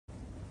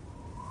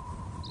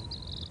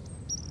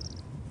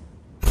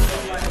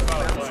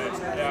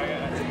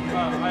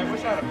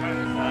wish I had a pen.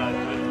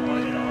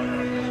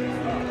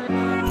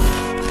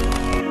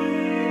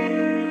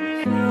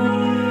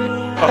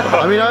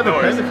 I mean, I have a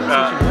pen.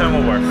 Pen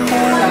will work.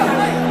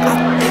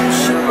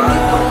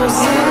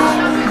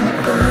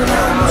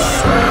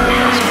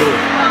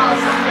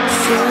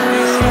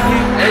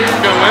 Hey, you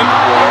gonna win?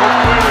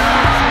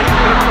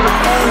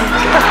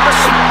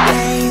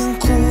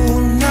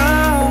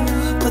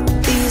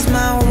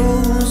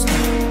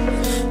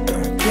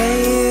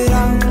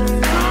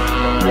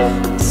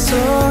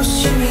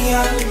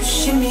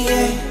 Shimmy,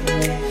 yeah.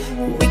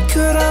 We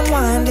could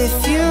unwind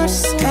if you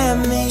just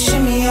let me.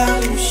 Shimmy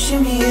out,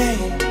 shimmy, yeah.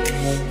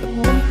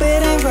 Bump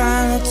it and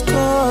grind, let's go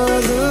all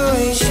the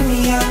way.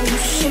 Shimmy out,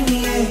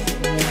 shimmy, yeah.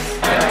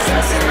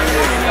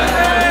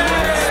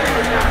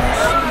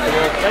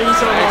 Thank you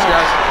so much. Thanks,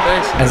 guys.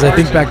 Thanks. As I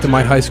think back to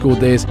my high school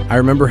days, I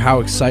remember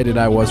how excited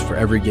I was for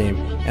every game,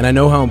 and I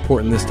know how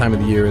important this time of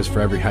the year is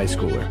for every high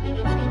schooler.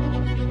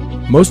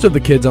 Most of the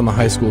kids on the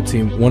high school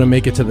team want to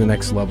make it to the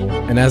next level,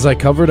 and as I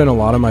covered in a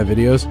lot of my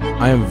videos,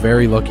 I am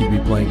very lucky to be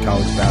playing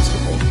college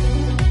basketball.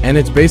 And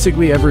it's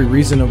basically every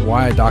reason of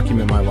why I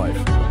document my life.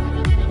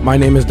 My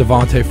name is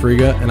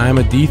Friga, and I am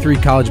a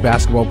D3 college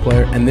basketball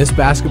player, and this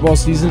basketball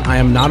season, I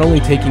am not only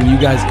taking you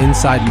guys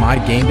inside my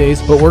game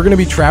days, but we're going to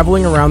be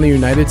traveling around the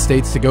United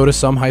States to go to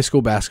some high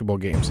school basketball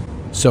games.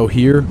 So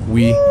here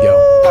we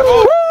go.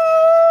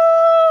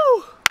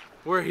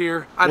 We're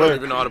here. I don't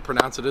even know how to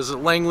pronounce it. Is it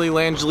Langley?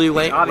 Langley?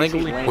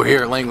 We're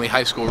here at Langley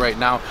High School right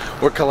now.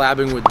 We're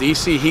collabing with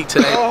DC Heat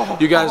today.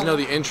 You guys know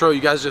the intro.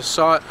 You guys just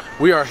saw it.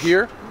 We are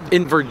here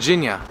in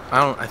Virginia.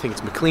 I think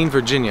it's McLean,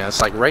 Virginia. It's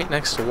like right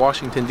next to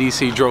Washington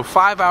D.C. Drove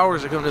 5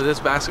 hours to come to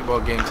this basketball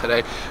game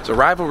today. It's a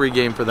rivalry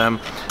game for them.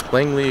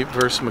 Langley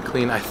versus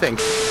McLean, I think.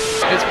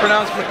 It's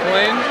pronounced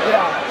McLean.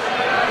 Yeah.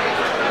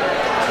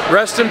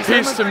 Rest in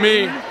peace to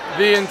me.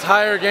 The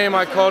entire game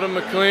I called him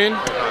McLean.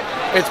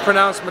 It's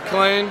pronounced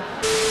McLean.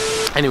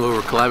 Anyway,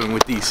 we're collabing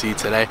with DC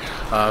today.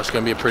 It's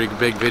gonna be a pretty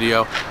big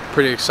video.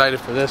 Pretty excited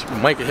for this. We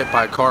might get hit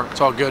by a car.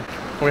 It's all good.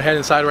 We're gonna head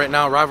inside right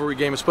now. Rivalry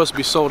game is supposed to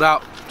be sold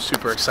out.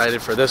 Super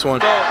excited for this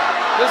one. So,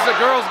 this is a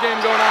girls' game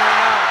going on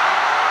right now.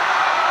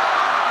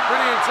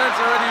 Pretty intense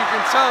already. You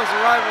can tell it's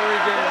a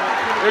rivalry game.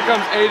 Here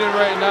comes Aiden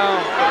right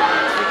now.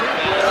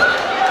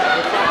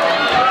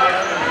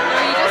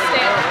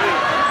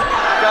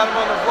 Got him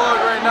on the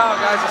vlog right now,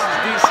 guys. This is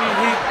DC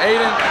Heat.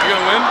 Aiden, you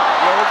gonna win?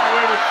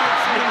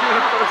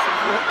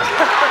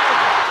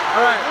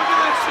 Alright. Look at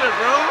this shit,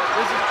 bro.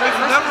 This is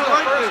never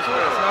like this. It's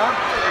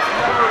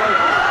never like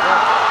this.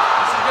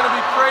 This is gonna be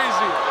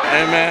crazy.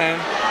 Hey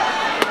man,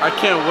 I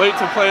can't wait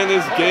to play in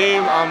this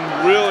game. I'm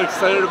real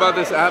excited about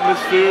this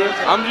atmosphere.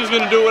 I'm just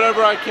gonna do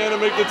whatever I can to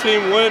make the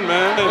team win,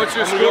 man. What's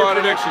your score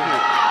prediction?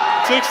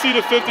 60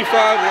 to 55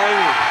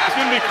 Langley. It's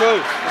gonna be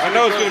close. I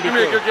know it's gonna be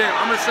close. It's gonna be a good game.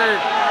 I'm gonna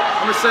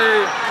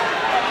say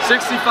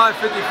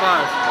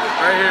 65-55.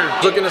 Right here.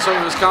 Looking at some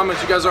of his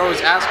comments, you guys are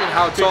always asking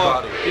how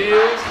tall he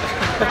is.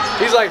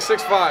 He's like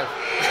 6'5". Alright,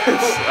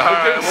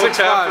 we'll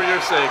tap for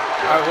your sake.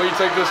 Alright, will you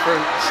take this for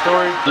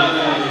story?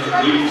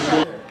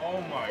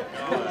 Oh my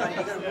god.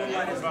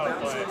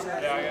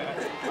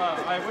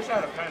 I wish I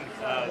had a pen.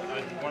 I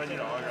wanted you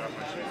to autograph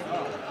my shit.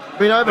 I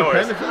mean, I have a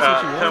pen.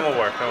 Pen will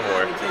work. Pen will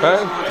work.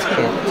 Pen?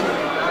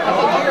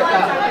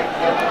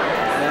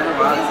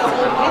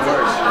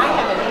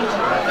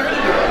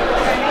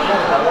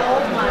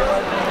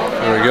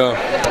 There we go.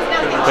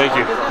 Thank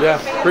you.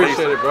 Yeah,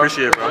 appreciate it, bro.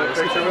 Appreciate it, bro.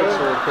 Picture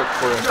real quick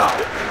for you.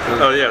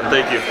 Oh yeah,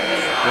 thank you.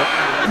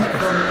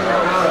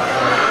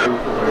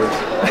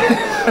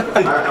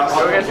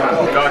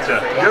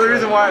 Gotcha. You're the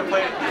reason why I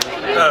played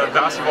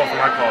basketball for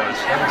my college.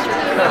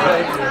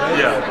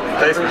 Yeah,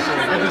 thanks. Good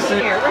to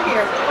see you. We're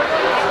here.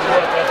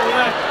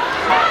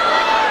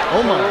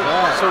 Oh my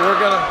god. So we're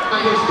gonna.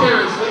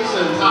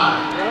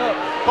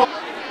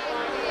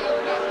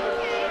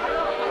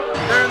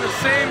 They're in the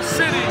same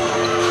city,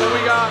 so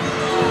we got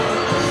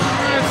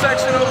student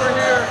section over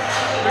here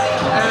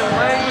and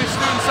Langley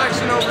student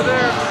section over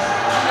there.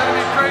 It's gonna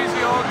be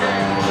crazy all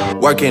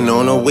game. Working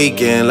on a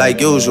weekend like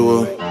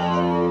usual.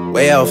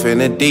 Way off in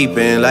the deep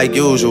end like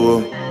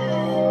usual.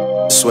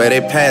 Swear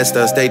they passed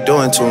us, they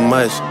doing too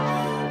much.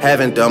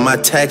 Haven't done my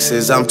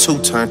taxes, I'm too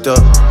turned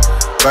up.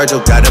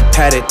 Virgil got a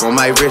paddock on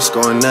my wrist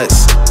going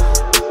nuts.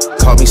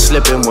 Caught me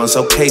slipping once,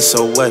 okay,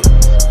 so what?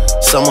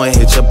 Someone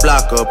hit your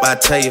block up, I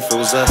tell you if it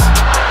was us.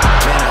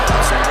 Man, I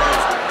got some roads.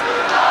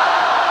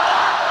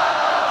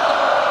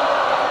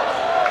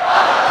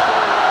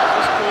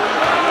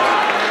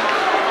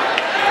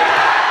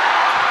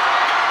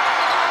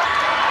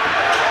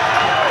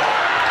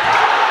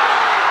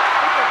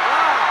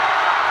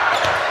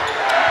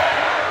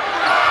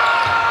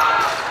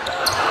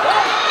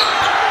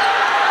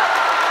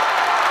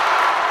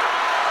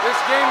 This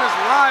game is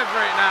live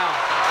right now.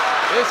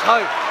 It's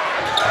hype.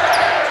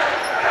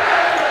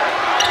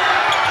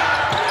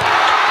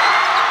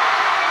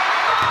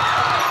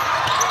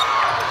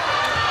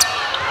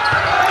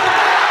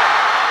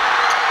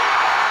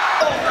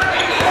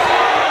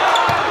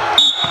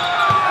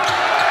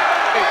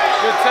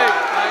 Good take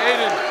by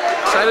Aiden.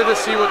 Excited to to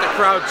see what the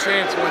crowd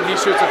chants when he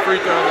shoots a free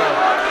throw though.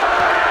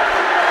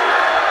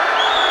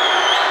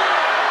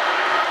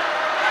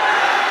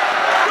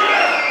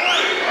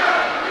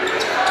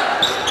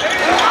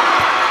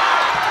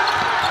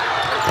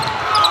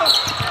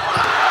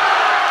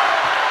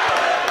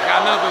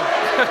 Got nothing.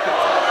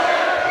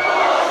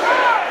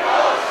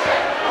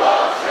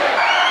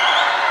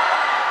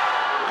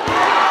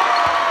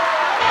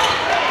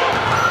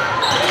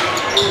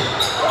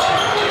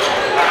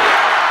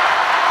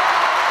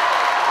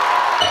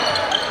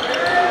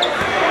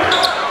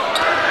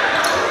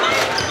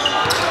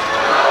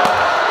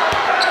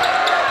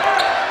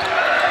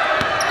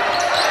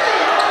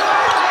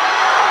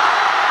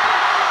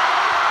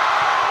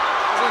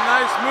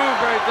 Nice move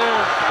right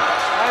there.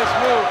 Nice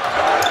move.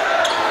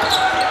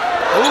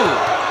 Ooh.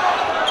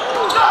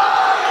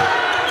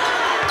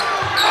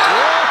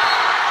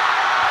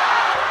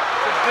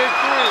 It's a big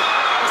three.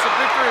 It's a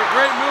big three.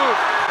 Great move.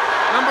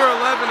 Number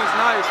 11 is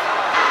nice.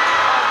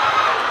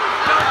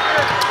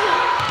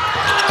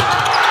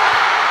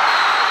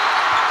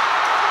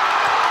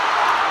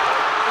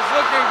 It's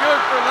looking good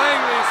for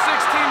Langley.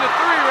 16-3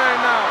 right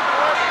now.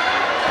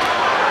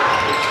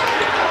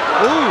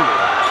 Ooh.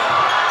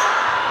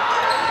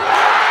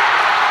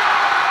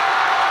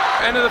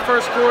 End of the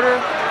first quarter,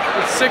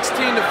 it's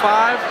 16-5.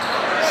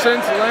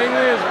 Since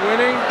Langley is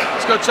winning,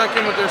 let's go check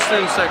in with their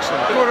student section.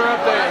 Quarter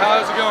update,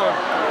 how's it going?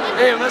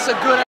 Hey, that's a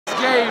good ass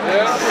game.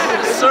 Yeah.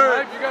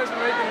 Sir. You guys are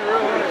making it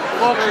real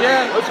hard. Fuck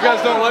yeah. But you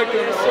guys don't like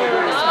it.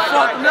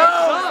 Fuck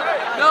no.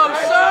 No,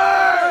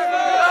 sir.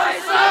 No,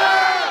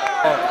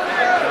 sir.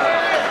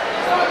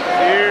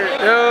 Here.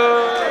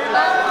 Yo.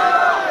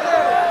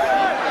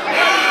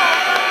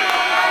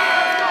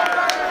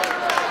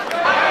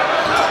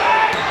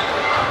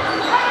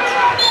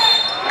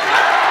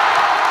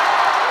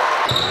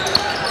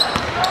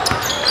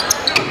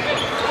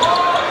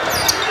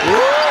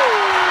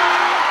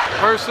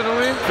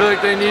 Personally, I feel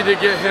like they need to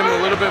get him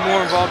a little bit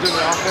more involved in the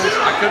offense.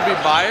 I could be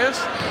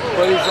biased,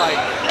 but he's like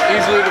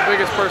easily the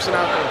biggest person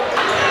out there.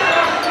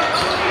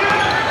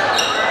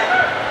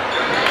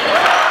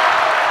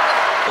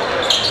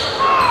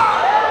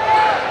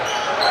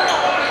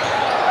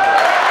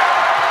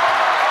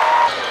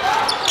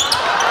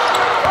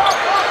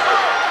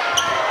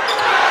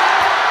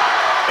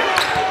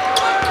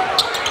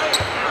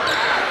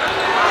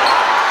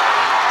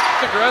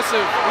 He's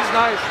aggressive. He's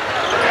nice.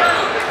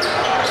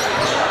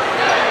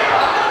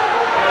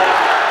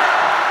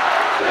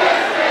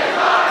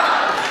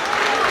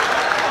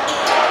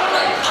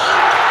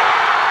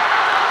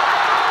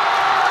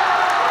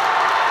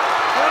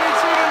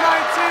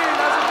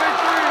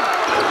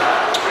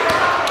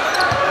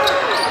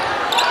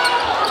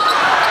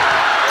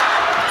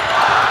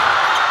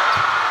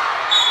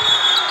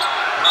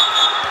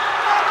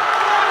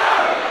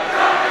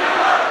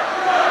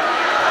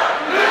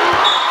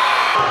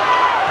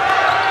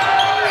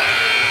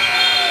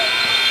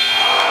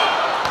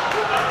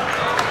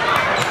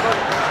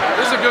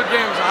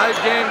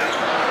 Game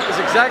is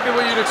exactly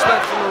what you'd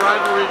expect from a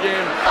rivalry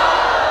game.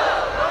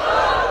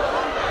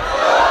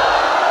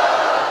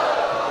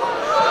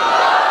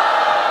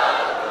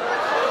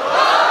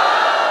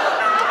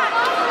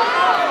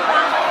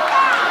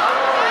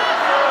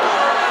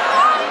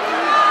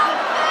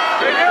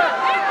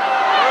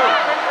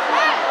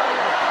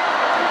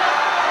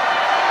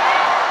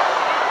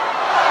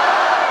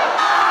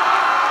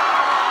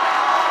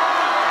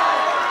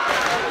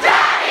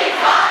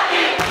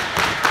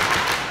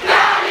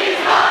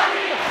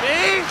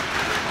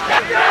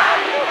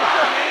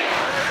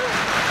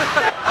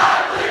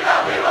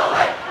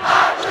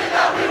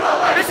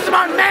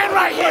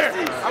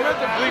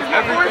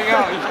 Everything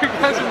out. You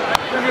guys are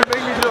gonna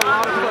make me do a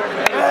lot of work.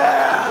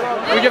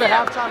 We get a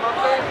halftime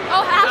update?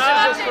 Oh,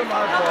 halftime update.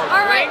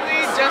 All right.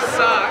 Langley just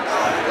sucks.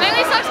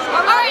 Langley sucks.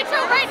 All right, so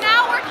right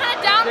now we're kind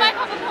of down by a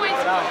couple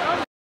points.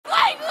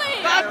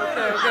 Langley!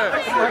 Okay.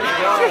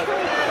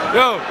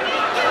 Yo,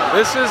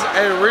 this is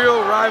a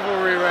real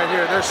rivalry right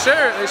here. They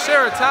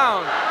share a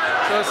town,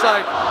 so it's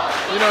like,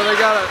 you know, they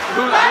gotta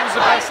who's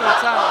the best in the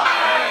town.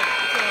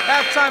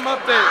 Halftime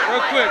update,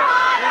 real quick.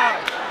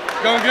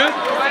 Going good?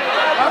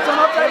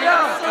 Halftime update,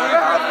 yeah.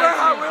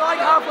 We're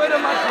like halfway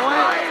to my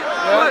point.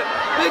 But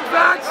big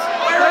facts,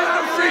 they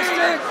have 6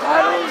 state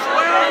titles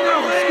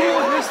in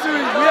school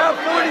history. We have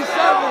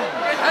 47,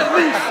 at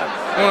least.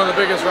 One of the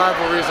biggest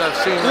rivalries I've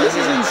seen. This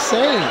is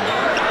insane.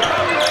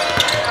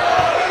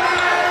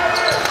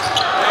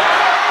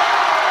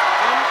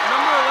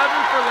 Number 11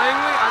 for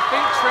Langley, I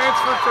think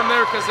transferred from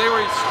there because they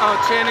were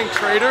chanting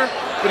traitor,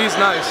 but he's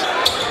nice.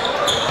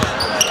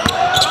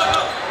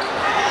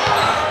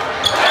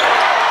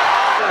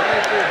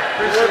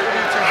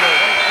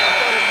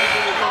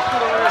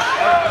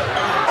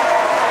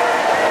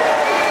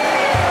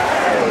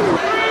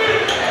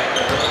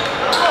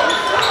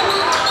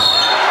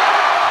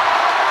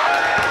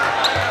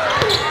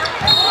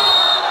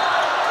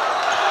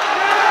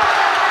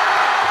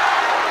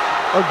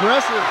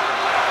 Aggressive.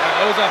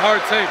 That was a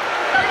hard take.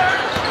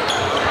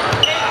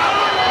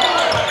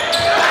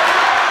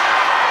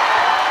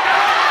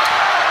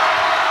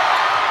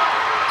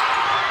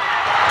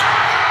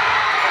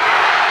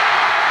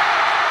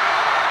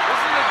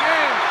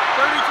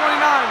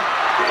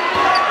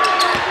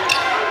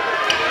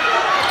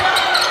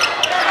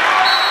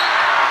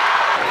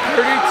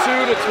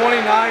 to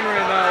 29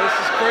 right now. This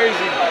is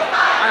crazy.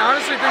 I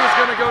honestly think it's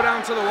gonna go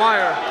down to the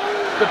wire.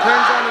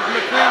 Depends on if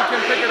McLean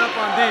can pick it up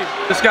on D.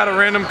 Just got a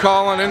random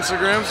call on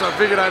Instagram, so I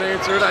figured I'd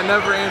answer it. I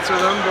never answer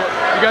them, but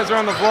you guys are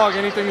on the vlog.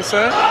 Anything to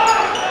say?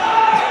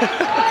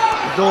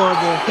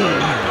 Adorable.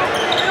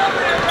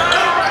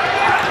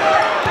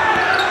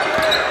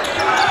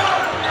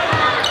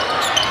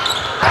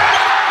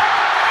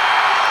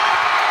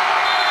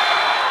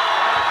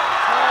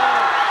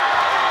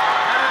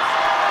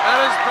 That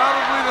is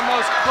probably the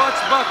most clutch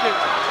bucket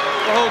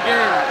the whole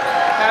game.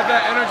 Have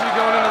that energy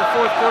going into the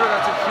fourth quarter.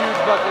 That's a huge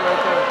bucket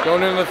right there.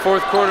 Going into the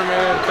fourth quarter,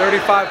 man,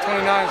 35-29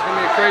 is gonna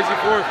be a crazy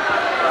fourth.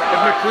 If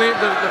McLean,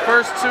 the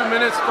first 2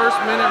 minutes, first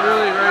minute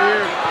really right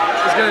here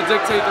is gonna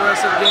dictate the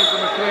rest of the game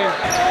for McLean.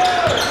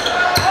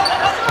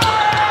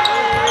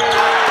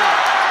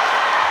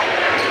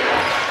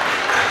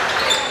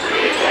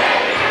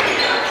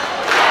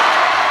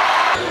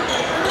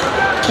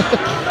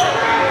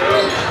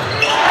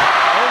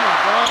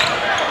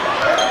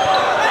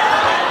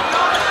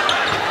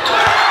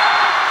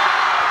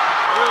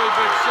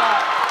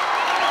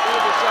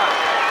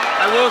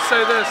 I will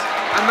say this,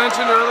 I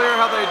mentioned earlier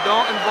how they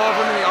don't involve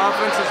him in the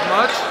offense as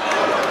much,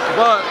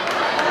 but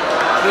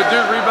the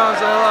dude rebounds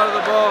the hell out of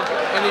the ball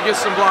and he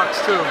gets some blocks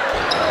too.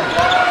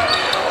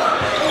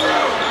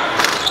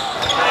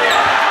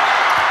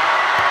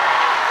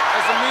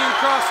 That's a mean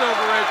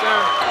crossover right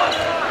there.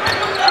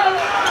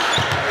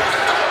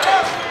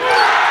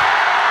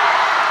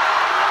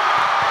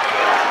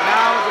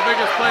 Now the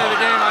biggest play of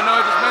the game. I know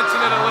I just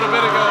mentioned it a little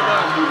bit ago,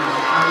 but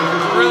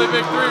it's a really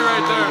big three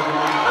right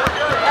there.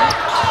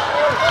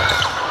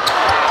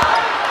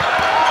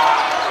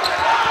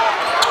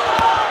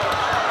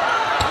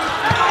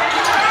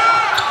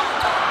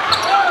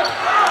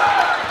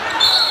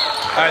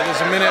 All right,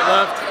 there's a minute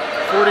left,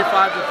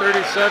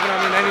 45-37. I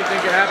mean, anything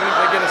can happen if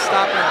they get a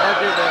stop and a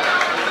bucket, but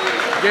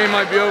the game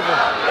might be over.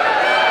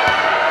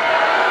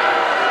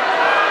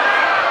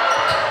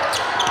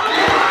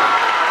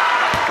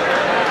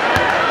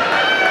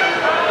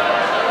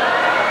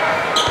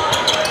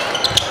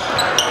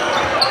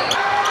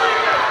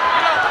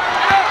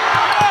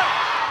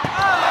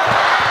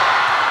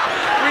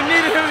 We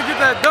needed him to get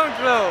that dunk,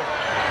 though.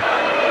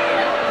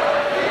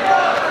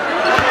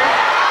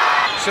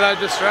 Should I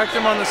distract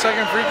him on the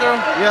second free throw?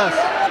 Yes.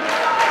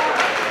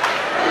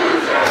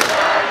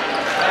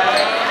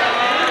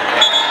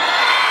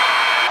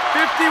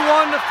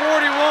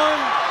 (51-41),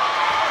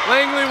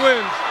 Langley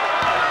wins.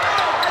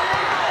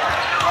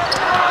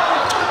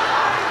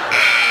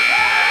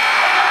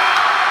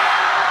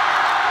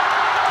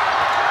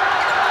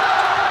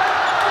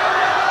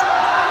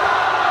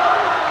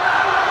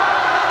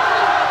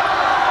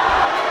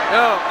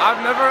 Yo,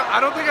 I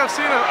don't think I've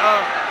seen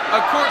a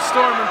court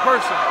storm in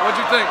person.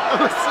 What'd you think? That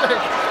was sick.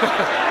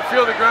 I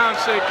feel the ground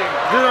shaking.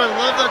 Dude, I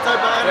love that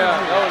type of energy. Yeah,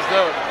 that was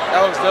dope.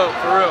 That was dope,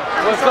 for real.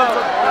 What's up?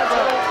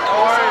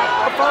 How are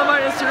you? Follow my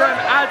Instagram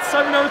at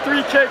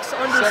 703kicks_.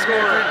 What's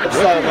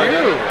up, my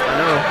dude? I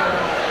know.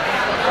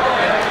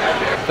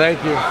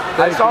 Thank you.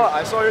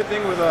 I saw your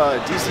thing with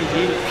DC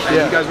Heat.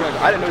 And you guys were like,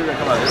 I didn't know you were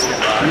gonna come out of this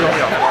game.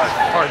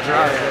 Hard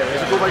drive.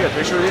 Is it cool if I get a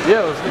picture with you?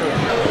 Yeah, let's do it.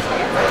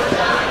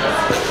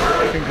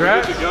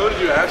 Congrats. Did you go? Did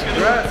you ask?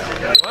 Congrats.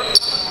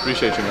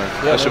 Appreciate you, man.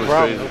 Yeah, that shit was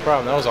crazy. No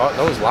problem. That was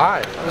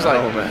live. It was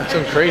like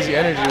some crazy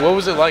energy. What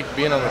was it like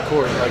being on the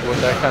court, like with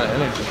that kind of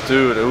energy?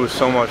 Dude, it was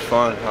so much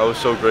fun. I was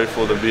so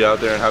grateful to be out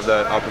there and have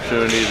that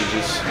opportunity to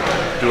just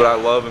do what I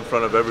love in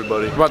front of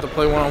everybody. We're about to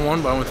play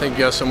one-on-one, but I want to thank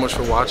you guys so much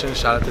for watching.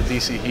 Shout out to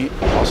DC Heat,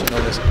 also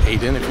known as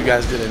Aiden. If you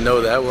guys didn't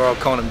know that, we're all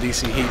calling him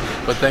DC Heat.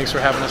 But thanks for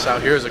having us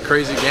out here. It's a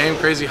crazy game,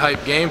 crazy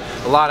hype game.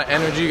 A lot of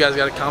energy. You guys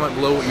got to comment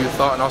below what you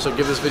thought, and also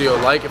give this video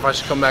a like if I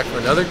should come back for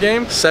another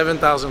game.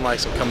 7,000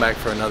 likes and come back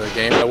for another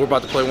game. We're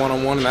about to play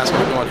one-on-one, and that's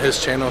going to go on his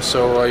channel,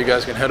 so you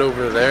guys can head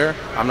over there.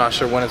 I'm not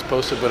sure when it's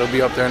posted, but it'll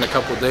be up there in a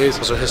couple of days.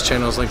 Also, his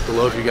channel is linked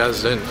below if you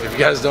guys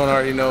don't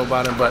already know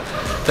about him. But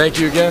thank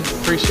you again.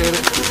 Appreciate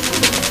it.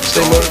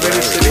 Stay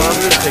motivated, stay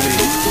positive, take it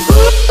easy.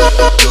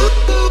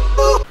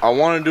 I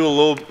want to do a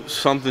little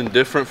something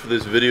different for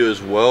this video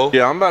as well.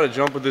 Yeah, I'm about to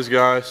jump with this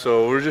guy,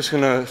 so we're just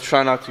gonna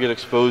try not to get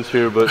exposed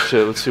here, but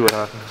shit, let's see what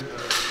happens.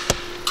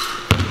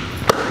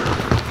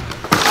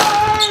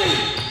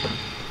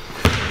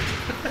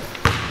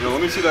 Yo, let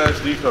me see that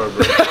SD card,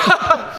 bro.